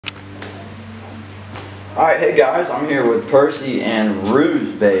Alright, hey guys, I'm here with Percy and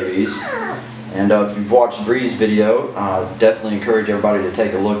Rue's babies. And if you've watched Bree's video, definitely encourage everybody to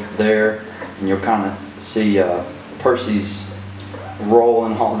take a look there. And you'll kind of see Percy's role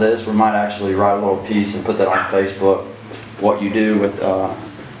in all this. We might actually write a little piece and put that on Facebook. What you do with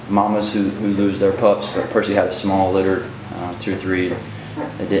mamas who lose their pups. But Percy had a small litter, 2 or 3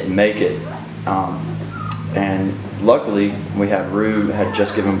 that didn't make it. And luckily, we had Rue had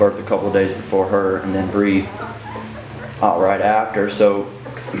just given birth a couple of days before her, and then Bree right after. So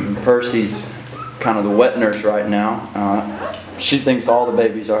Percy's kind of the wet nurse right now. She thinks all the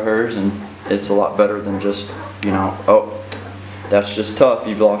babies are hers, and it's a lot better than just, you know, oh, that's just tough.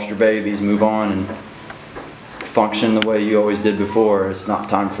 You've lost your babies. Move on and function the way you always did before. It's not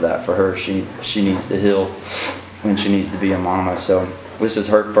time for that for her. She needs to heal, and she needs to be a mama. So this is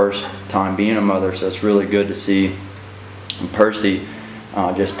her first time being a mother, so it's really good to see Percy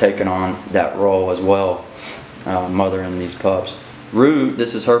just taking on that role as well, mothering these pups. Rue,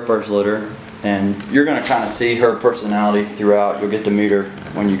 this is her first litter, and you're going to kind of see her personality throughout. You'll get to meet her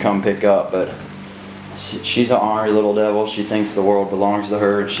when you come pick up, but she's an ornery little devil. She thinks the world belongs to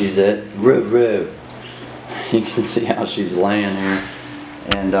her, and she's it. Rue, Rue. You can see how she's laying here.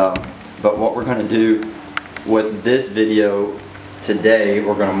 And but what we're going to do with this video today,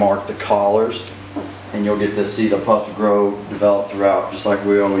 we're going to mark the collars, and you'll get to see the pups grow, develop throughout, just like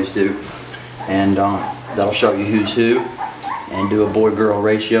we always do. And that'll show you who's who, and do a boy-girl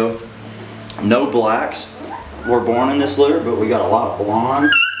ratio. No blacks were born in this litter, but we got a lot of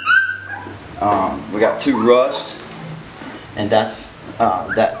blondes. We got 2 rust, and that's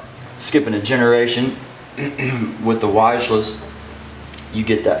that skipping a generation. With the Weishless, you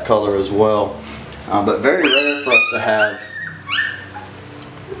get that color as well. But very rare for us to have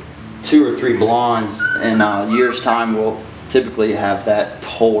 2 or 3 blondes. In a year's time, we'll typically have that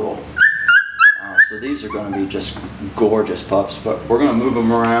total. So these are going to be just gorgeous pups, but we're going to move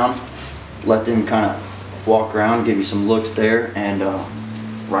them around, let them kind of walk around, give you some looks there. And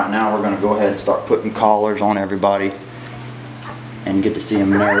right now we're going to go ahead and start putting collars on everybody and get to see them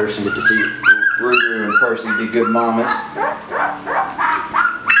nurse and get to see Ruru and Percy be good mamas.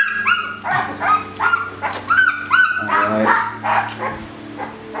 Alright.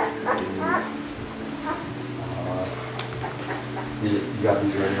 You got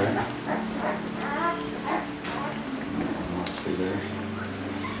these ready, right?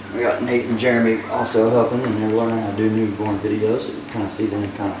 We got Nate and Jeremy also helping, and they're learning how to do newborn videos, so you kind of see them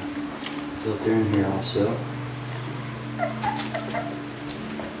kind of filter in here also.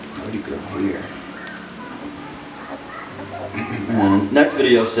 Pretty girl here. And then the next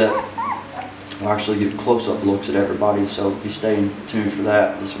video set, we'll actually give close-up looks at everybody, so be staying tuned for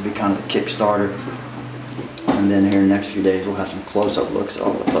that. This will be kind of the Kickstarter. And then here in the next few days, we'll have some close-up looks at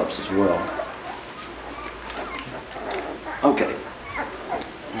all the pups as well. Okay.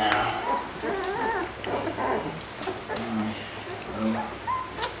 Now.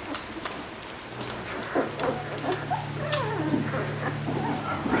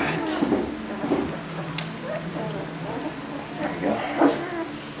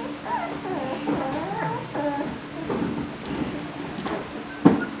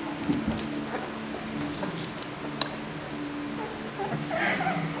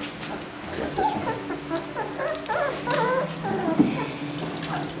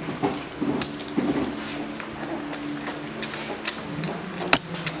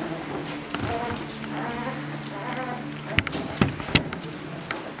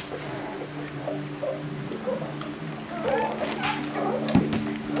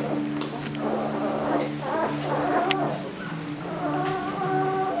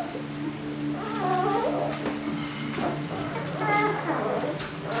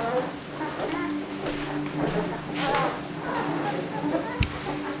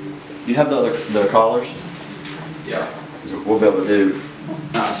 You have the collars? Yeah. We'll be able to do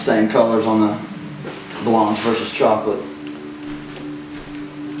same colors on the blondes versus chocolate.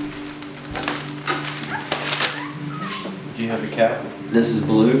 Do you have a cap? This is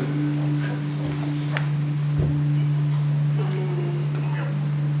blue.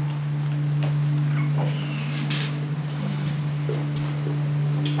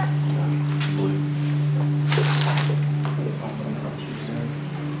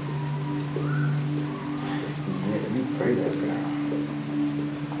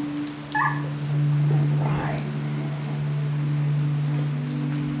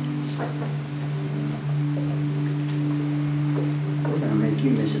 You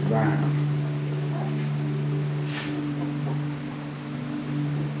miss it brown.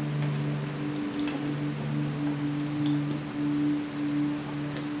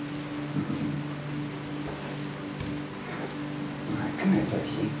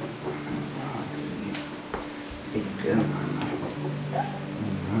 Percy. Big girl.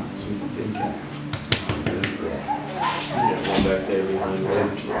 She's a big girl. Good girl. Yeah, one back there behind me.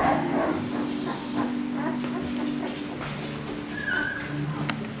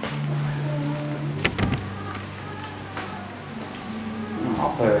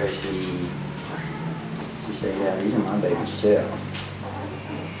 Oh, Percy. She said, yeah, these are my babies too.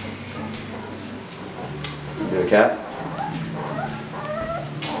 You a cat?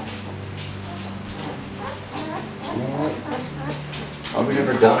 Well, we've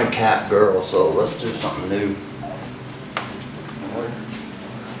never done a cat girl, so let's do something new.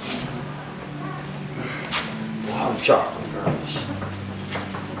 A lot of chocolate girls.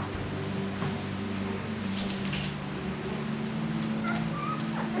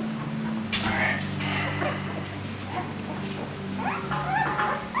 Alright.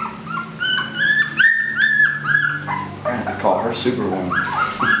 I have to call her Superwoman.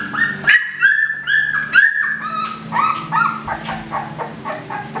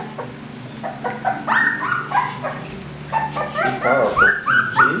 Powerful.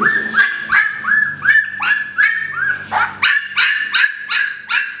 Jesus.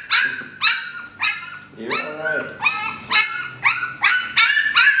 You're alright.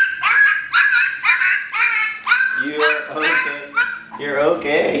 You are okay. You're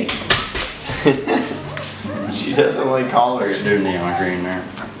okay. She doesn't like collars. Do neon green there.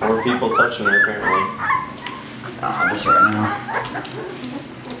 Or people touching her apparently. Just right now.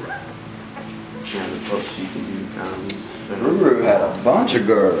 Yeah, the folks you can do kind of. Ruru had a bunch of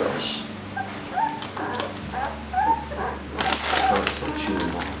girls.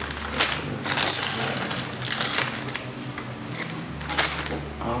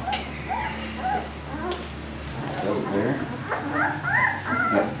 Okay. Over there.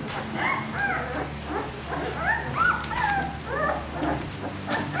 Yep.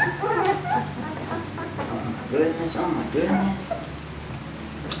 Oh my goodness, oh my goodness.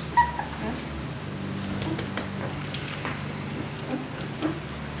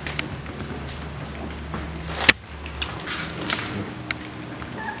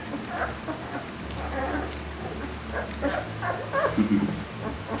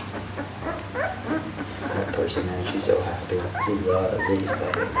 That person, man, she's so happy. She loves these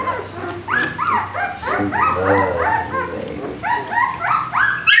babies. She loves these babies.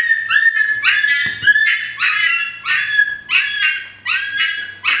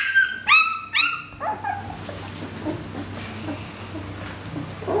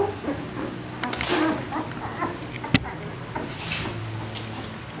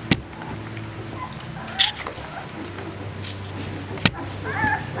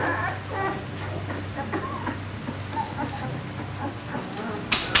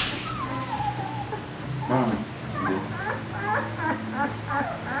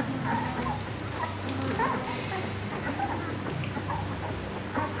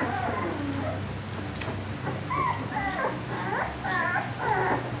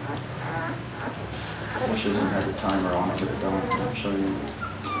 She doesn't have the timer on it, but it don't. I'll show you.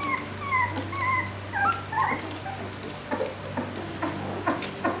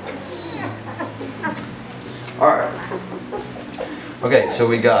 Alright. Okay, so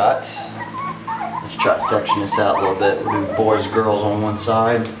we got, let's try to section this out a little bit. We'll do boys, girls on one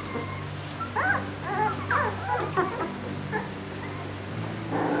side.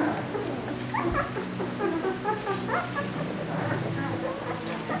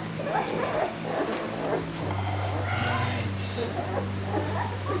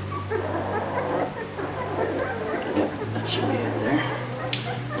 Should be in there.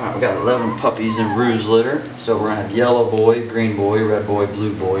 Alright, we got 11 puppies in Rue's litter. So we're gonna have yellow boy, green boy, red boy,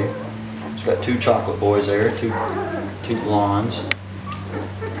 blue boy. So we got 2 chocolate boys there, two blondes.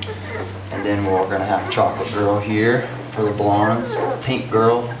 And then we're gonna have chocolate girl here for the blondes, pink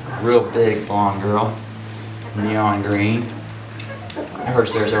girl, real big blonde girl, neon green. I heard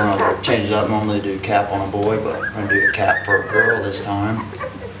Sarah we're gonna change it up. Normally do cap on a boy, but we're gonna do a cap for a girl this time.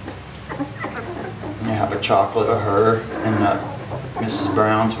 I have a chocolate of her and Mrs.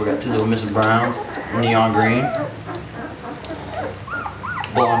 Brown, so we got 2 little Mrs. Browns, neon green,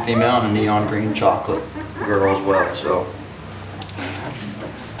 blonde female, and a neon green chocolate girl as well. So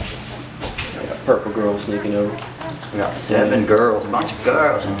I got purple girl sneaking over. we got 7 girls, a bunch of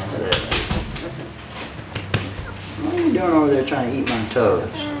girls in this litter. What are you doing over there trying to eat my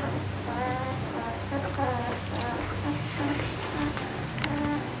toes?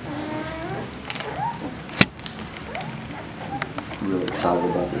 Really excited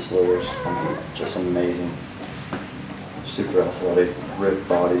about this litter. It's gonna be just amazing. Super athletic, ripped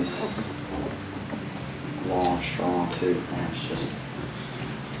bodies, long, strong too. Man, it's just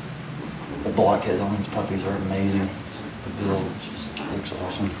The blockheads on these puppies are amazing. The build just looks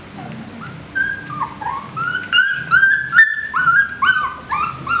awesome.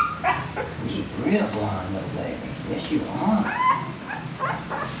 You're real blonde, little baby. Yes, you are.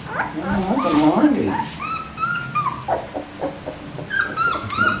 Oh, that's a mongoose.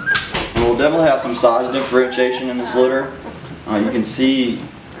 We'll definitely have some size differentiation in this litter. You can see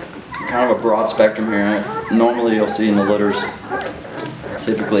kind of a broad spectrum here. Normally you'll see in the litters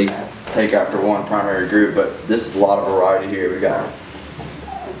typically take after one primary group, but this is a lot of variety here. We got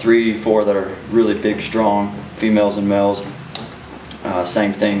 3, 4 that are really big, strong, females and males.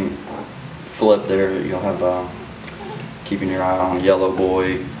 Same thing, flip there. You'll have keeping your eye on Yellow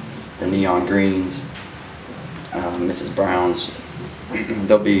Boy, the Neon Greens, Mrs. Browns.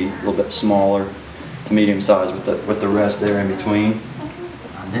 They'll be a little bit smaller to medium size with the rest there in between.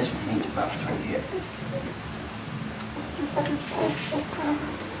 This one needs about 3 hip.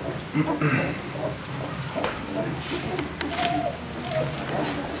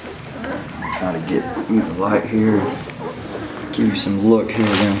 Try to get you the light here, give you some look here,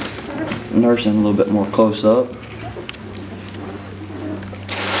 then nursing a little bit more close up.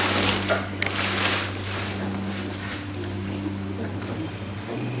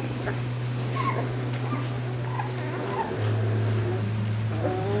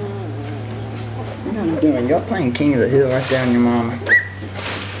 What are you doing? Y'all playing King of the Hill right there on your mama.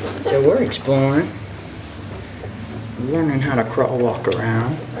 So we're exploring, learning how to crawl walk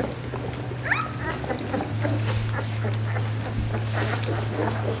around.